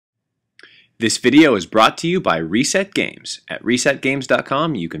This video is brought to you by Reset Games. At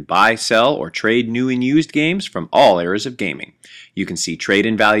resetgames.com, you can buy, sell, or trade new and used games from all eras of gaming. You can see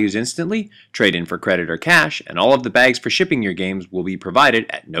trade-in values instantly, trade in for credit or cash, and all of the bags for shipping your games will be provided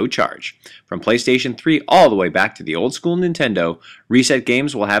at no charge. From PlayStation 3 all the way back to the old school Nintendo, Reset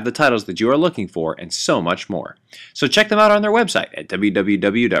Games will have the titles that you are looking for and so much more. So check them out on their website at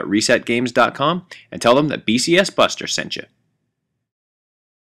www.resetgames.com and tell them that BCS Buster sent you.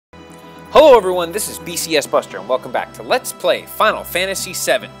 Hello everyone, this is BCS Buster and welcome back to Let's Play Final Fantasy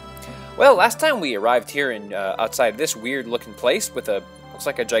VII. Well, last time we arrived here in outside this weird looking place with a, looks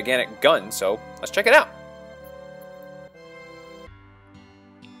like a gigantic gun, so let's check it out.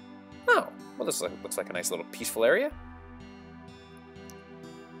 Oh, well this looks like a nice little peaceful area.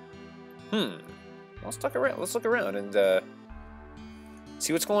 Let's look around and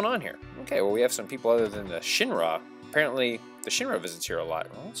see what's going on here. Okay, well we have some people other than the Shinra. Apparently the Shinra visits here a lot.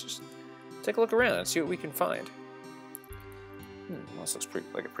 Well, let's just take a look around and see what we can find. Well, this looks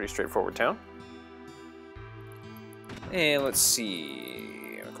like a pretty straightforward town. And let's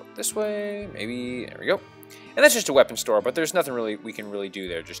see. I'll go this way, maybe. There we go. And that's just a weapon store, but there's nothing really we can really do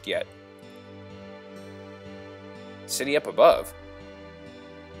there just yet. City up above.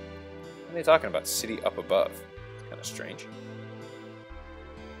 What are they talking about? City up above. It's kind of strange.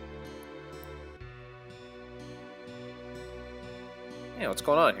 Yeah, what's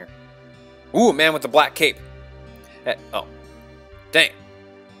going on here? Ooh, a man with the black cape. Oh, dang.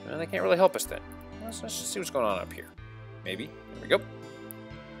 Well, they can't really help us then. Let's just see what's going on up here. Maybe. There we go.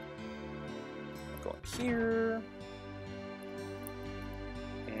 Go in here.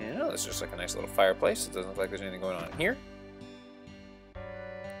 And oh, this is just like a nice little fireplace. It doesn't look like there's anything going on in here.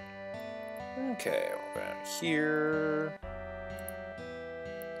 Okay, we'll go down here.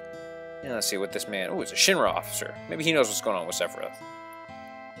 And let's see what this man... Ooh, it's a Shinra officer. Maybe he knows what's going on with Sephiroth.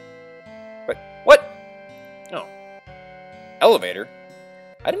 But what? Oh, elevator.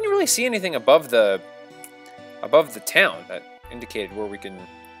 I didn't really see anything above the town that indicated where we can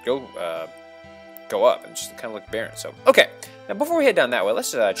go up, and just kind of look barren. So okay, now before we head down that way,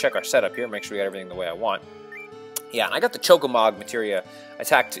 let's check our setup here, make sure we got everything the way I want. Yeah, and I got the Chocomog materia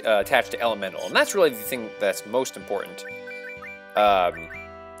attached to Elemental, and that's really the thing that's most important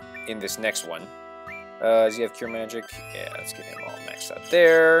in this next one. Does he have Cure Magic? Yeah, let's get him all maxed out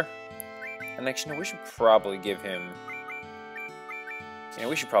there. And actually, no, we should probably give him...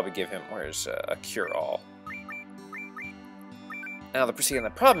 where's a Cure-All? Now,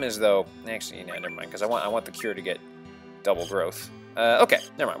 the problem is, though... Actually, no, never mind, because I want the Cure to get double growth. Okay,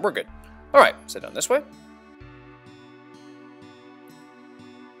 never mind, we're good. Alright, sit down this way.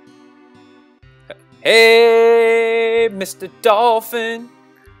 Hey, Mr. Dolphin!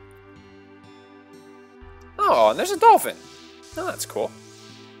 Oh, and there's a dolphin. Oh, that's cool.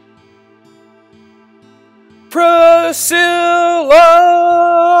 Priscilla!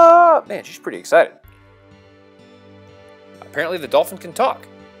 Man, she's pretty excited. Apparently the dolphin can talk.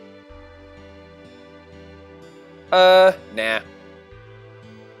 Nah.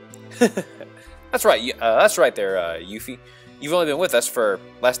 That's right. That's right there, Yuffie. You've only been with us for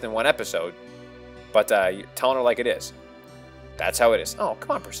less than one episode, but you're telling her like it is. That's how it is. Oh,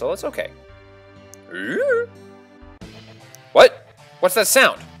 come on, Priscilla. It's okay. What? What's that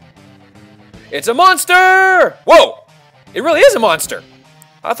sound? It's a monster! Whoa! It really is a monster!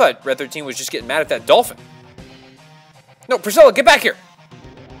 I thought Red 13 was just getting mad at that dolphin. No, Priscilla, get back here!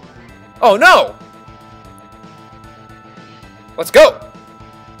 Oh, no! Let's go!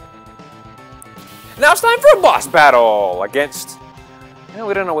 Now it's time for a boss battle against... Well,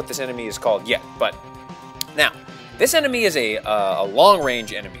 we don't know what this enemy is called yet, but... Now, this enemy is a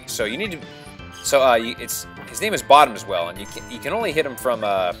long-range enemy, so you need to... So, his name is Bottom as well, and you can only hit him from,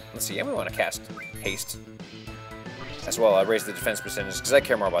 let's see, and we want to cast Haste. As well, raise the defense percentage, because I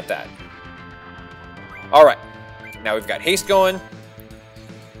care more about that. Alright, now we've got Haste going.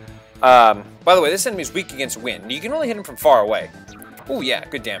 By the way, this enemy is weak against wind. You can only hit him from far away. Ooh, yeah,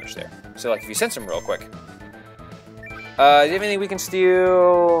 good damage there. So, like, if you sense him real quick. Do you have anything we can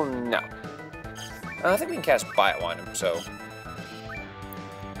steal? No. I think we can cast Bio on him, so...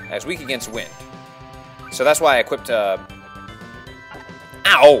 That's weak against wind. So that's why I equipped, Ow!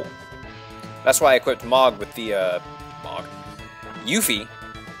 That's why I equipped Mog with the, Yuffie.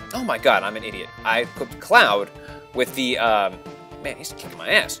 Oh my god, I'm an idiot. I equipped Cloud with the, man, he's kicking my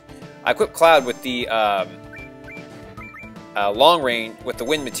ass. I equipped Cloud with the, long range, with the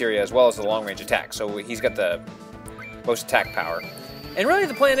wind materia as well as the long range attack. So he's got the most attack power. And really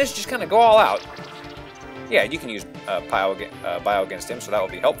the plan is just kind of go all out. Yeah, you can use, Bio against him, so that will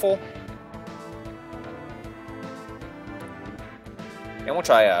be helpful. And we'll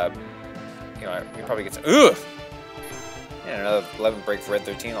try you know, he probably gets, ugh! And another 11 break for Red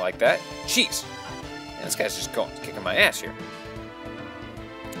 13, I like that. Jeez! And this guy's just kicking my ass here.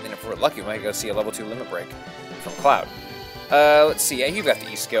 And if we're lucky, we might go see a level 2 limit break from Cloud. Let's see, yeah, you got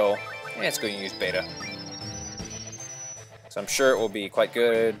the E skill. Yeah, let's go and use Beta. So I'm sure it will be quite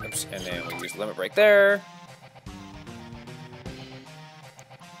good. Oops, and then we use the limit break there.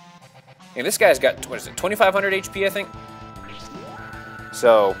 Yeah, this guy's got, what is it, 2,500 HP, I think?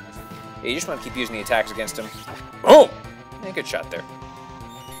 So, yeah, you just want to keep using the attacks against him. Boom! Yeah, good shot there.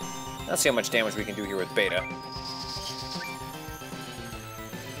 Let's see how much damage we can do here with Beta.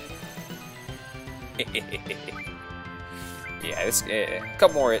 Yeah, this a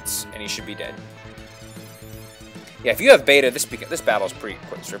couple more hits, and he should be dead. Yeah, if you have Beta, this battle is pretty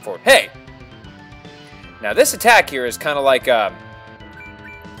quick, straightforward. Hey! Now, this attack here is kind of like, now,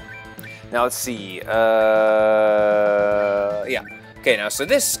 let's see, yeah. Okay, now, so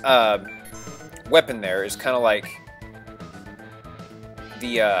this, weapon there is kind of like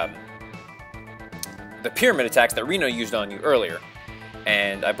the pyramid attacks that Reno used on you earlier.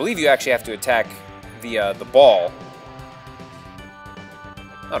 And I believe you actually have to attack the ball.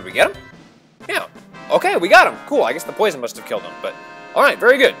 Oh, did we get him? Yeah. Okay, we got him. Cool, I guess the poison must have killed him, but... Alright,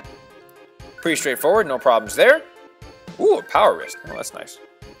 very good. Pretty straightforward, no problems there. Ooh, a power wrist. Oh, that's nice.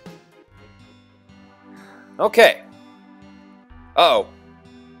 Okay. Uh-oh.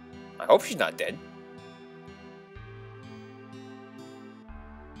 I hope she's not dead.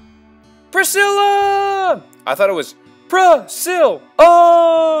 Priscilla! I thought it was Priscilla!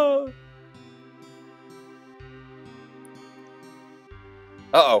 Oh!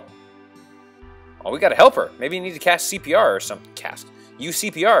 Uh-oh. Oh, we gotta help her. Maybe you need to cast CPR or something. Use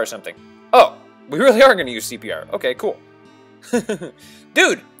CPR or something. Oh, we really are gonna use CPR. Okay, cool.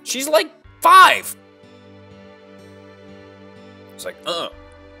 Dude, she's like 5. It's like,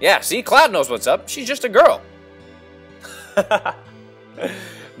 yeah, see, Cloud knows what's up. She's just a girl.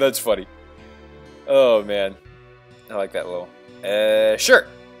 That's funny. Oh, man. I like that little... sure.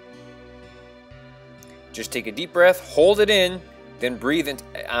 Just take a deep breath, hold it in, then breathe into...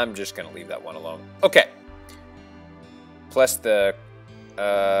 I'm just going to leave that one alone. Okay. Press the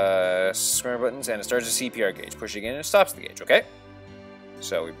square buttons, and it starts a CPR gauge. Push again, and it stops the gauge, okay?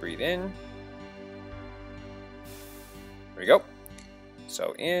 So we breathe in. There we go.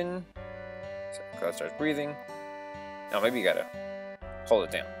 So in. So Cloud starts breathing. Now maybe you got to hold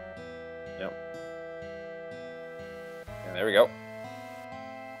it down. Nope. And there we go.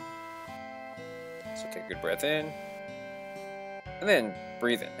 So take a good breath in. And then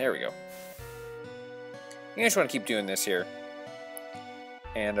breathe in. There we go. You just want to keep doing this here.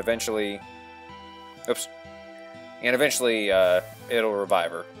 And eventually... Oops. And eventually it'll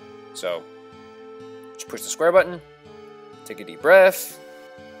revive her. So just push the square button. Take a deep breath.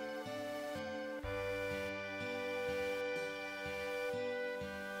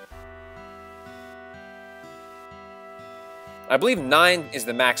 I believe 9 is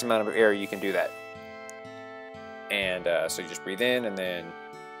the max amount of air you can do that. And so you just breathe in, and then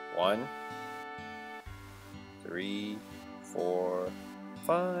 1, 3, 4,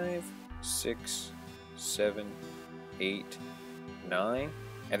 5, 6, 7, 8, 9,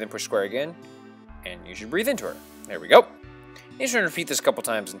 and then push square again, and you should breathe into her. There we go. You just want to repeat this a couple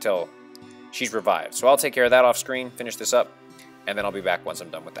times until she's revived. So I'll take care of that off screen, finish this up, and then I'll be back once I'm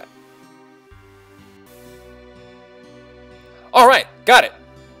done with that. Alright, got it.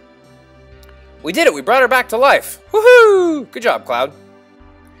 We did it, we brought her back to life. Woohoo! Good job, Cloud.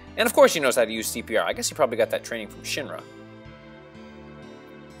 And of course he knows how to use CPR. I guess he probably got that training from Shinra.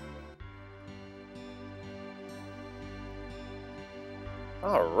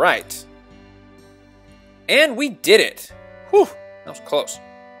 Alright. And we did it. Whew, that was close.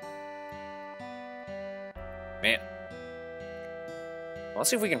 Man. Well, let's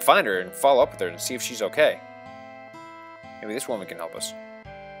see if we can find her and follow up with her and see if she's okay. Maybe this woman can help us.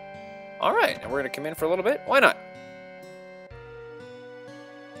 Alright, and we're going to come in for a little bit. Why not?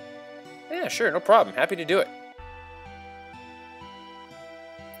 Yeah, sure, no problem. Happy to do it.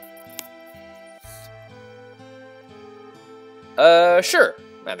 Sure.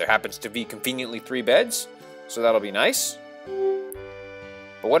 And there happens to be conveniently 3 beds, so that'll be nice.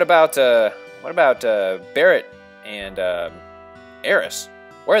 But what about Barrett and Eris?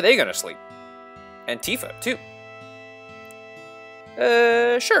 Where are they going to sleep? And Tifa, too.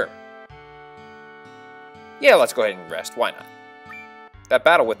 Sure. Yeah, let's go ahead and rest. Why not? That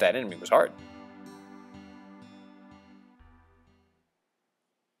battle with that enemy was hard.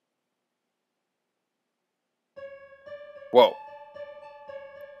 Whoa.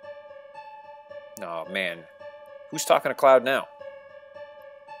 Oh, man. Who's talking to Cloud now?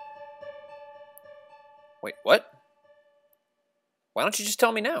 Wait, what? Why don't you just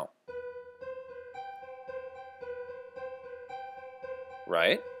tell me now?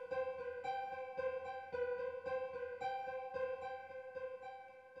 Right?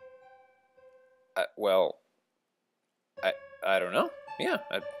 Well, I don't know. Yeah.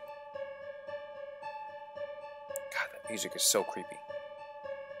 God, that music is so creepy.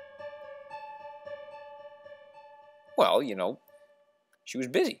 Well, you know, she was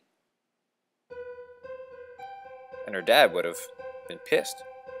busy. And her dad would have been pissed.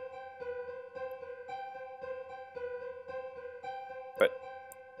 But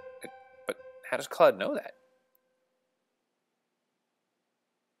how does Claude know that?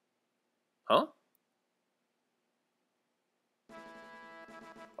 Huh?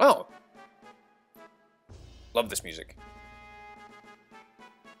 Oh. Love this music.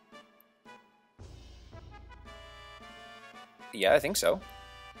 Yeah, I think so.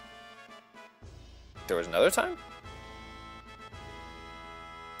 There was another time?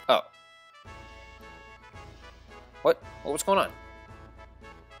 Oh. What? What's going on?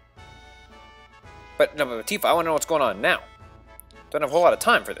 But, no, but Tifa, I want to know what's going on now. Don't have a whole lot of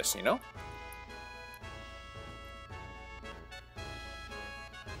time for this, you know?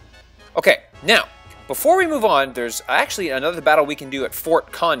 Okay, now, before we move on, there's actually another battle we can do at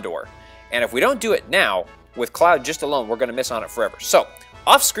Fort Condor. And if we don't do it now, with Cloud just alone, we're going to miss on it forever. So,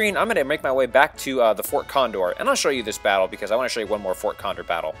 off screen, I'm going to make my way back to the Fort Condor, and I'll show you this battle because I want to show you one more Fort Condor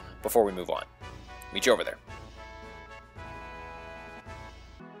battle before we move on. Meet you over there.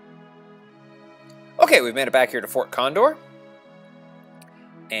 Okay, we've made it back here to Fort Condor.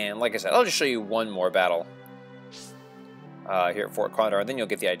 And like I said, I'll just show you one more battle here at Fort Condor, and then you'll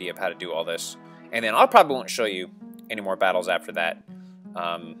get the idea of how to do all this. And then I probably won't show you any more battles after that.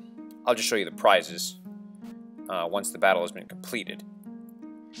 I'll just show you the prizes once the battle has been completed.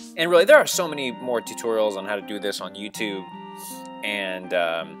 And really, there are so many more tutorials on how to do this on YouTube and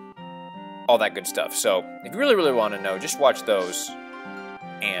all that good stuff. So if you really, really want to know, just watch those,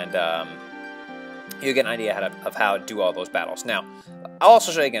 and you'll get an idea of how to do all those battles. Now, I'll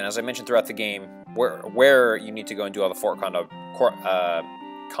also show you again, as I mentioned throughout the game, where you need to go and do all the Fort Condor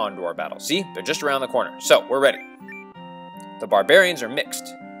battles. See? They're just around the corner. So, we're ready. The barbarians are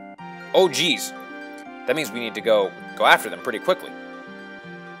mixed. Oh, geez. That means we need to go after them pretty quickly.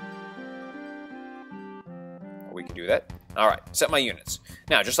 We can do that. Alright, set my units.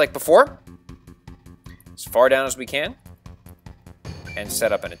 Now, just like before, as far down as we can, and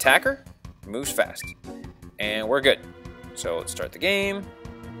set up an attacker. Moves fast. And we're good. So, let's start the game.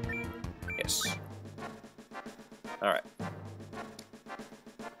 Yes. Alright.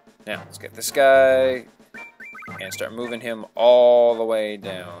 Now, let's get this guy and start moving him all the way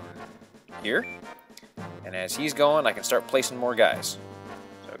down here. And as he's going, I can start placing more guys.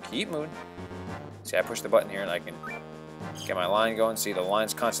 So keep moving. See, I push the button here and I can get my line going. See, the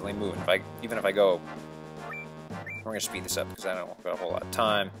line's constantly moving. Even if I go... We're going to speed this up because I don't got a whole lot of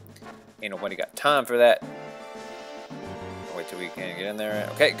time. Ain't nobody got time for that. Wait till we can get in there.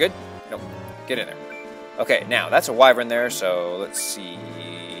 Okay, good. Nope. Get in there. Okay, now that's a wyvern there, so let's see.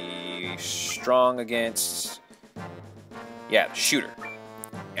 Strong against... Yeah, the shooter.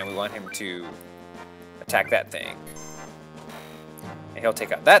 And we want him to attack that thing. And he'll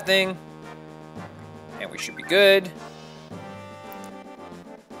take out that thing. And we should be good.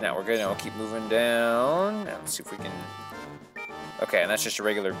 Now we're good. Now we'll keep moving down. Now let's see if we can... Okay, and that's just a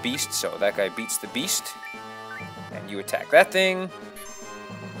regular beast, so that guy beats the beast. And you attack that thing.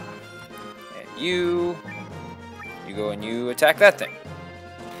 And you go and you attack that thing.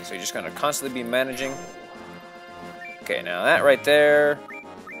 So you're just going to constantly be managing. Okay, now that right there.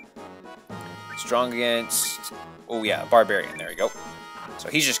 Strong against... Oh yeah, barbarian. There we go. So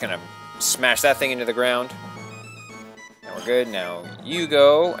he's just going to smash that thing into the ground. And we're good. Now you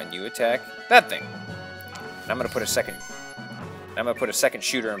go and you attack that thing. And I'm going to put a second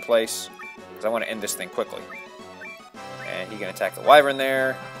shooter in place because I want to end this thing quickly. And he can attack the wyvern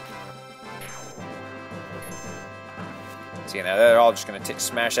there. See, now they're all just going to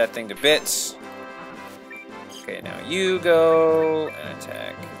smash that thing to bits. Okay, now you go and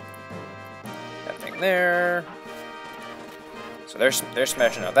attack that thing there. So they're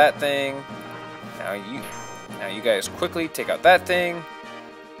smashing out that thing. Now you guys quickly take out that thing.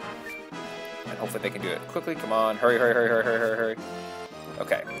 And hopefully they can do it quickly. Come on, hurry, hurry, hurry, hurry, hurry, hurry.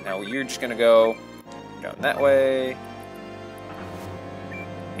 Okay, now you're just going to go down that way.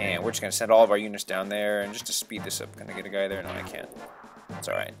 And we're just going to send all of our units down there. And just to speed this up, can I get a guy there? No, I can't. It's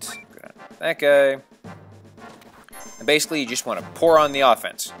alright. Good on that guy. And basically, you just want to pour on the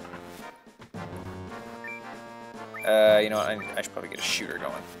offense. You know what? I should probably get a shooter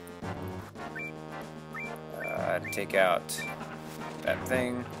going. Take out that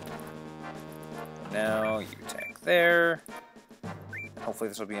thing. Now you attack there. Hopefully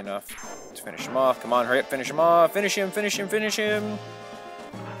this will be enough to finish him off. Come on, hurry up, finish him off. Finish him, finish him, finish him.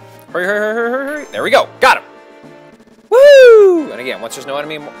 Hurry, hurry, hurry, hurry, hurry. There we go. Got him. Woo! And again, once there's no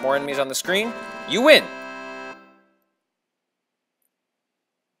more enemies on the screen, you win.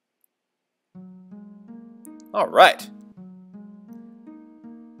 All right.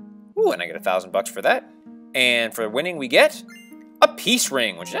 Ooh, and I get $1,000 for that. And for winning, we get a peace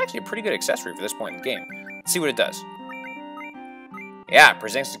ring, which is actually a pretty good accessory for this point in the game. Let's see what it does. Yeah, it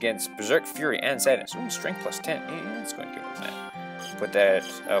presents against Berserk, Fury, and Sadness. Ooh, Strength plus 10. Yeah, let's go ahead and give it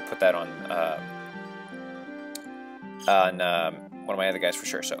that. Put that on one of my other guys for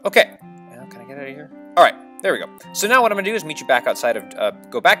sure. So, okay. Now, can I get out of here? All right, there we go. So now what I'm going to do is meet you back outside of,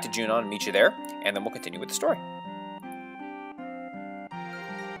 go back to Junon and meet you there, and then we'll continue with the story.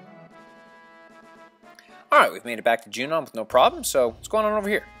 All right, we've made it back to Junon with no problem, so what's going on over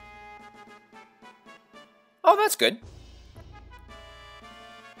here? Oh, that's good.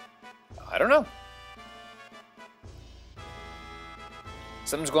 I don't know.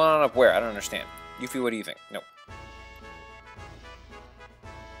 Something's going on up where? I don't understand. Yuffie, what do you think? Nope.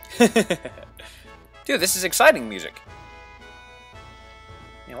 Dude, this is exciting music.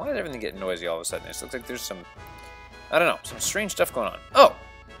 Man, why is everything getting noisy all of a sudden? It looks like there's some, I don't know, some strange stuff going on. Oh,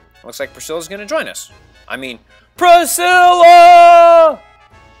 looks like Priscilla's going to join us. I mean, Priscilla!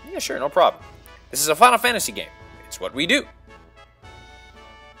 Yeah, sure, no problem. This is a Final Fantasy game. It's what we do.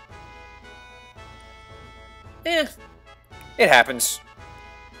 Eh, it happens.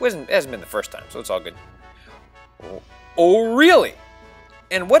 It hasn't been the first time, so it's all good. Oh, really?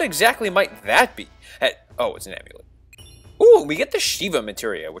 And what exactly might that be? Oh, it's an amulet. Ooh, we get the Shiva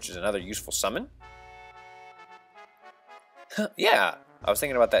materia, which is another useful summon. Yeah, I was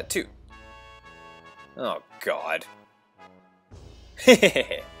thinking about that too. Oh, God.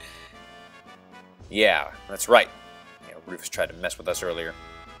 Yeah, that's right. Yeah, Rufus tried to mess with us earlier.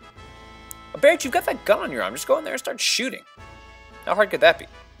 Oh, Barrett, you've got that gun on your arm. Just go in there and start shooting. How hard could that be?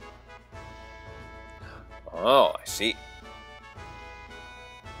 Oh, I see.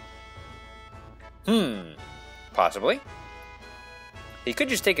 Possibly. He could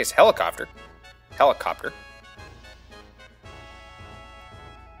just take his helicopter.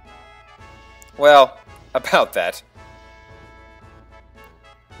 Well, about that.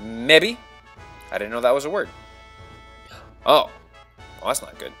 Maybe. I didn't know that was a word. Oh. Well, that's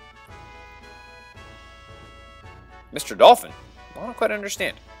not good. Mr. Dolphin? I don't quite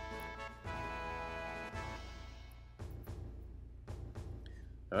understand.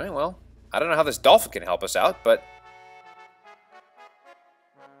 Alright, well, I don't know how this dolphin can help us out, but...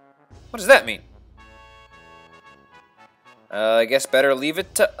 What does that mean? I guess better leave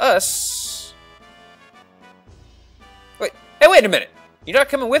it to us. Wait a minute. You're not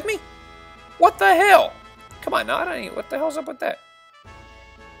coming with me? What the hell? Come on, now, what the hell's up with that?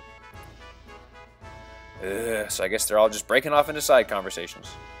 So I guess they're all just breaking off into side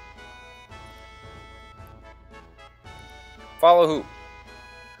conversations. Follow who?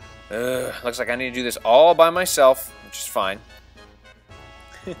 Looks like I need to do this all by myself, which is fine.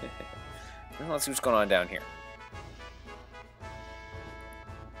 Well, let's see what's going on down here.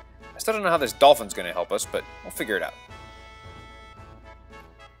 I still don't know how this dolphin's going to help us, but we'll figure it out.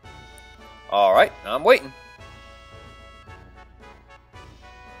 Alright, now I'm waiting.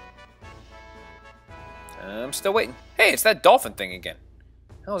 I'm still waiting. Hey, it's that dolphin thing again.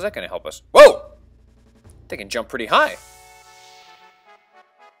 How is that going to help us? Whoa! They can jump pretty high.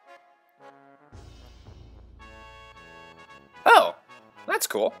 Oh, that's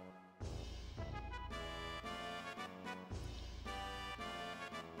cool.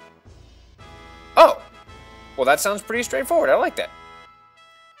 Oh, well, that sounds pretty straightforward. I like that.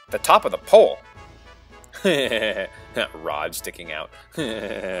 The top of the pole. Rod sticking out.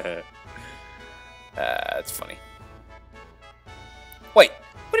 That's funny. Wait,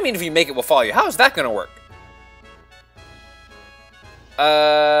 what do you mean if you make it, we'll follow you? How is that going to work?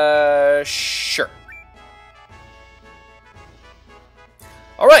 Sure.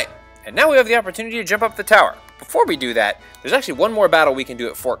 Alright, and now we have the opportunity to jump up the tower. Before we do that, there's actually one more battle we can do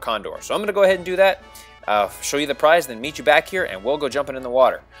at Fort Condor. So I'm going to go ahead and do that, show you the prize, then meet you back here, and we'll go jumping in the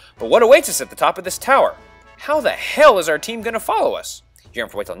water. But what awaits us at the top of this tower? How the hell is our team going to follow us? You're going to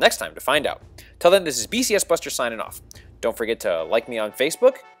have to wait till next time to find out. Till then, this is BCS Buster signing off. Don't forget to like me on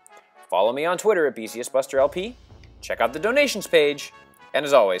Facebook, follow me on Twitter at BCS Buster LP, check out the donations page, and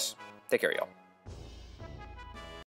as always, take care, y'all.